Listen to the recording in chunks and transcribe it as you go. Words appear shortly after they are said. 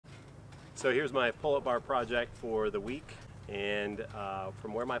So here's my pull-up bar project for the week, and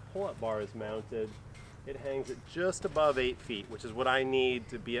from where my pull-up bar is mounted, it hangs at just above 8 feet, which is what I need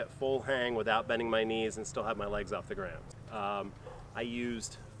to be at full hang without bending my knees and still have my legs off the ground. I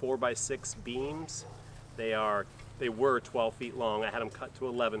used 4x6 beams. They were 12 feet long. I had them cut to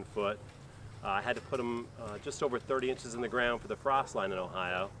 11 foot. I had to put them just over 30 inches in the ground for the frost line in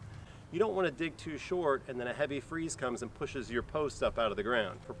Ohio. You don't want to dig too short and then a heavy freeze comes and pushes your post up out of the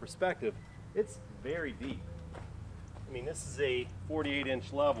ground. For perspective, it's very deep. I mean, this is a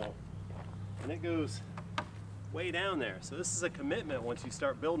 48-inch level and it goes way down there. So this is a commitment once you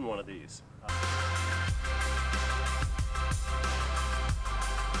start building one of these.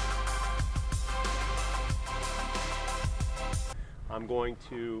 I'm going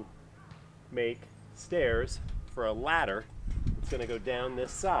to make stairs for a ladder. It's going to go down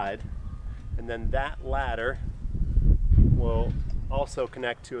this side, and then that ladder will also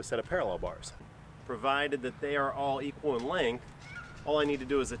connect to a set of parallel bars. Provided that they are all equal in length, all I need to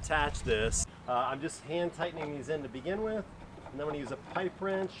do is attach this. I'm just hand tightening these in to begin with, and then I'm going to use a pipe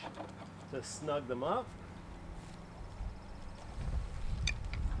wrench to snug them up.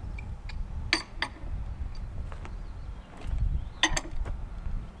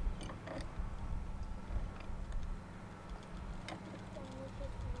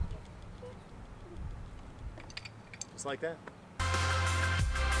 Just like that.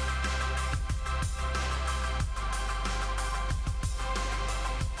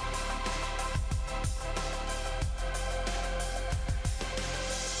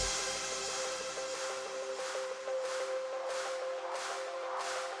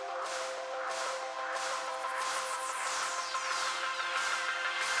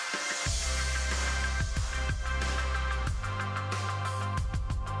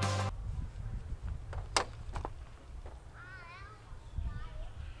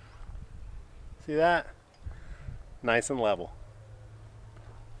 See that? Nice and level.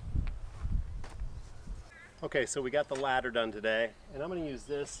 Okay, so we got the ladder done today, and I'm going to use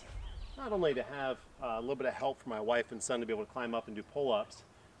this not only to have a little bit of help for my wife and son to be able to climb up and do pull-ups,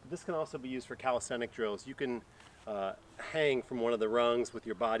 but this can also be used for calisthenic drills. You can hang from one of the rungs with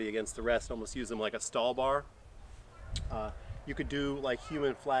your body against the rest, almost use them like a stall bar. You could do like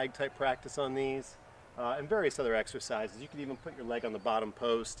human flag type practice on these and various other exercises. You could even put your leg on the bottom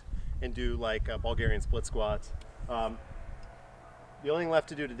post and do like Bulgarian split squats. The only thing left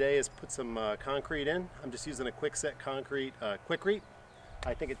to do today is put some concrete in. I'm just using a quick set concrete Quikrete.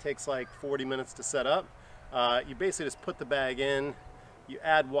 I think it takes like 40 minutes to set up. You basically just put the bag in, you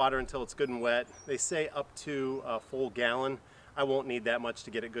add water until it's good and wet. They say up to a full gallon. I won't need that much to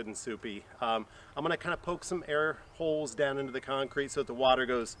get it good and soupy. I'm gonna kind of poke some air holes down into the concrete so that the water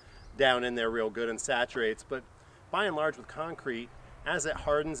goes down in there real good and saturates. But by and large with concrete, as it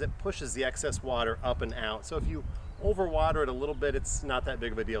hardens, it pushes the excess water up and out. So if you overwater it a little bit, it's not that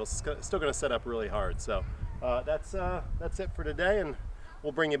big of a deal. It's still going to set up really hard. So that's it for today, and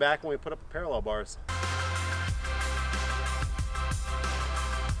we'll bring you back when we put up the parallel bars.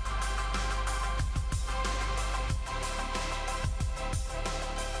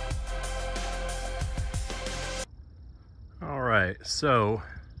 All right, so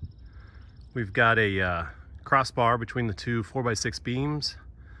we've got a crossbar between the two 4x6 beams.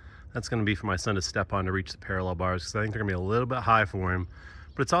 That's going to be for my son to step on to reach the parallel bars, because I think they're going to be a little bit high for him,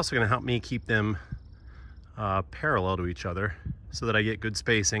 but it's also going to help me keep them parallel to each other so that I get good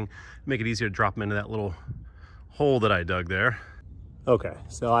spacing, make it easier to drop them into that little hole that I dug there. Okay,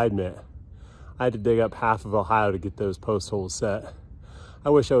 so I admit I had to dig up half of Ohio to get those post holes set. I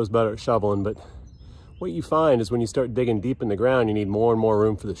wish I was better at shoveling, but what you find is when you start digging deep in the ground, you need more and more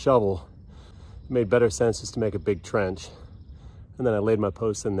room for the shovel. It made better sense just to make a big trench. And then I laid my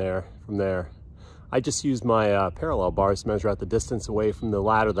posts in there from there. I just used my parallel bars to measure out the distance away from the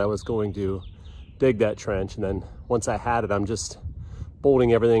ladder that I was going to dig that trench. And then once I had it, I'm just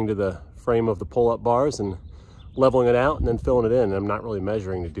bolting everything to the frame of the pull-up bars and leveling it out and then filling it in. And I'm not really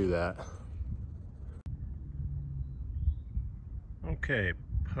measuring to do that. Okay,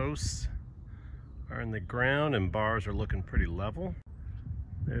 posts are in the ground and bars are looking pretty level.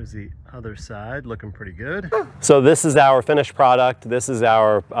 There's the other side, looking pretty good. So this is our finished product. This is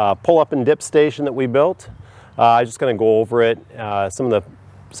our pull-up and dip station that we built. I'm just going to go over it. Some of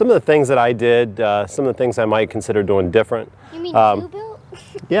the things that I did, some of the things I might consider doing different. You mean you built?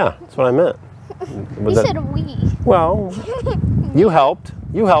 Yeah, that's what I meant. You said we. Well, you helped.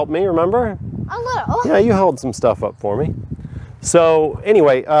 You helped me, remember? A little. Yeah, you held some stuff up for me. So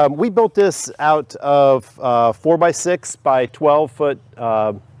anyway, we built this out of 4x6 by 12 foot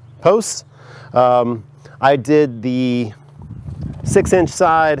posts. I did the 6-inch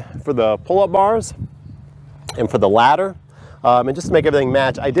side for the pull-up bars and for the ladder. And just to make everything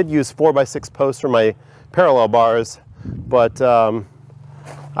match, I did use 4x6 posts for my parallel bars, but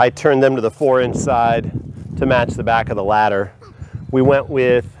I turned them to the 4-inch side to match the back of the ladder. We went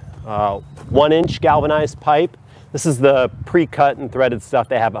with 1-inch galvanized pipe. This is the pre-cut and threaded stuff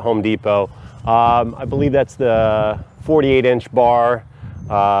they have at Home Depot. I believe that's the 48-inch bar,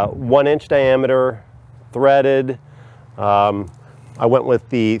 1-inch diameter, threaded. I went with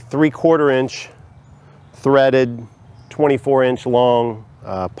the 3/4-inch threaded 24-inch long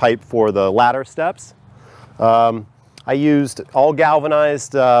pipe for the ladder steps. I used all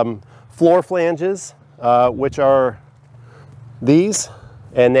galvanized floor flanges, which are these,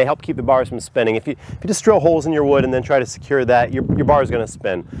 and they help keep the bars from spinning. If you just drill holes in your wood and then try to secure that, your bar is going to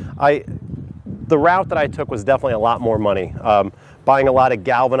spin. The route that I took was definitely a lot more money. Buying a lot of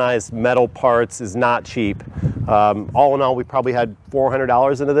galvanized metal parts is not cheap. All in all, we probably had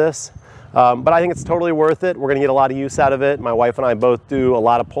 $400 into this. But I think it's totally worth it. We're going to get a lot of use out of it. My wife and I both do a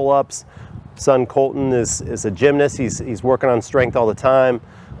lot of pull-ups. Son Colton is a gymnast. He's working on strength all the time.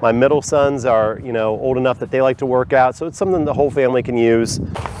 My middle sons are, you know, old enough that they like to work out, so it's something the whole family can use.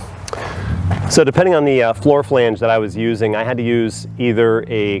 So depending on the floor flange that I was using, I had to use either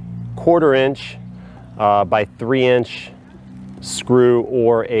a 1/4-inch by 3-inch screw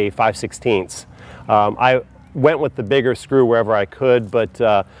or a 5/16. I went with the bigger screw wherever I could, but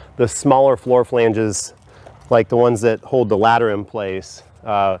the smaller floor flanges, like the ones that hold the ladder in place,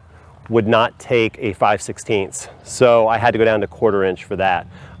 would not take a 5/16. So I had to go down to 1/4-inch for that.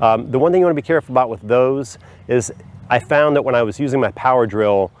 The one thing you want to be careful about with those is I found that when I was using my power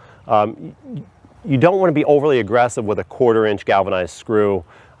drill, you don't want to be overly aggressive with a 1/4-inch galvanized screw.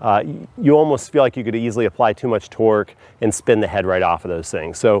 You almost feel like you could easily apply too much torque and spin the head right off of those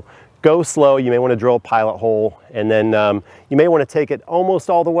things. So go slow. You may want to drill a pilot hole, and then you may want to take it almost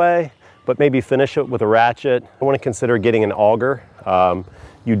all the way, but maybe finish it with a ratchet. I want to consider getting an auger.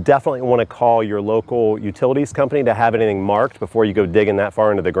 You definitely want to call your local utilities company to have anything marked before you go digging that far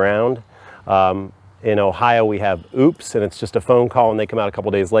into the ground. In Ohio, we have OOPS, and it's just a phone call, and they come out a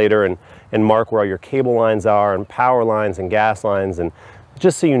couple days later and mark where all your cable lines are, and power lines and gas lines, and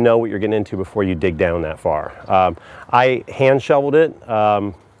just so you know what you're getting into before you dig down that far. I hand shoveled it.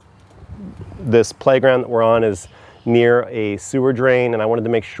 This playground that we're on is near a sewer drain, and I wanted to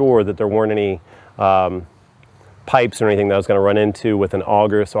make sure that there weren't any pipes or anything that I was going to run into with an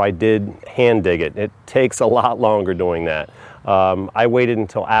auger, so I did hand dig it. It takes a lot longer doing that. I waited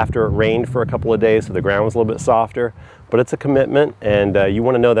until after it rained for a couple of days so the ground was a little bit softer, but it's a commitment, and you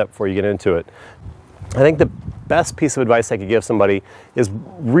want to know that before you get into it. I think the best piece of advice I could give somebody is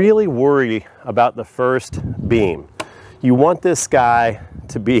really worry about the first beam. You want this guy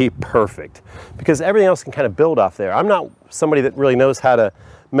to be perfect because everything else can kind of build off there. I'm not somebody that really knows how to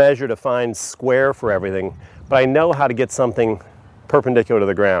measure to find square for everything, but I know how to get something perpendicular to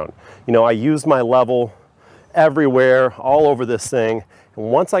the ground. You know, I used my level everywhere, all over this thing, and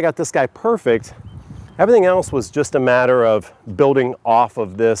once I got this guy perfect, everything else was just a matter of building off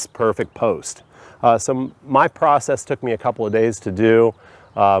of this perfect post. So my process took me a couple of days to do,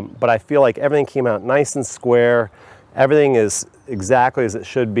 but I feel like everything came out nice and square. Everything is exactly as it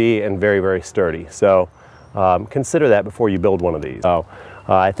should be and very, very sturdy. So consider that before you build one of these. So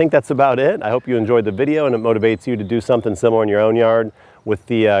I think that's about it. I hope you enjoyed the video and it motivates you to do something similar in your own yard. With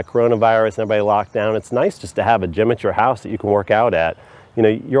the coronavirus and everybody locked down, it's nice just to have a gym at your house that you can work out at. You know,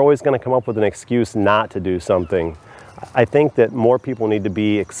 you're always going to come up with an excuse not to do something. I think that more people need to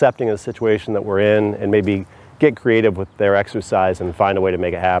be accepting of the situation that we're in and maybe get creative with their exercise and find a way to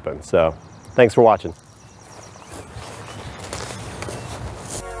make it happen. So thanks for watching.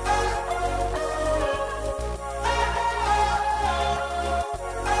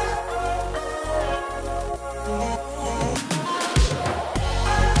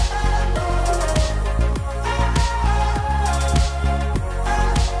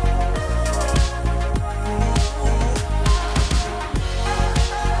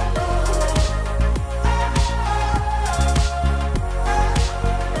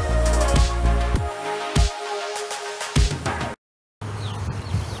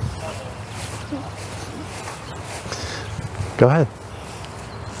 Go ahead.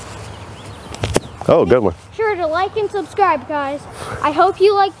 Oh, good one. Sure to like and subscribe, guys. I hope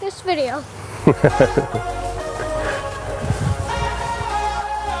you like this video.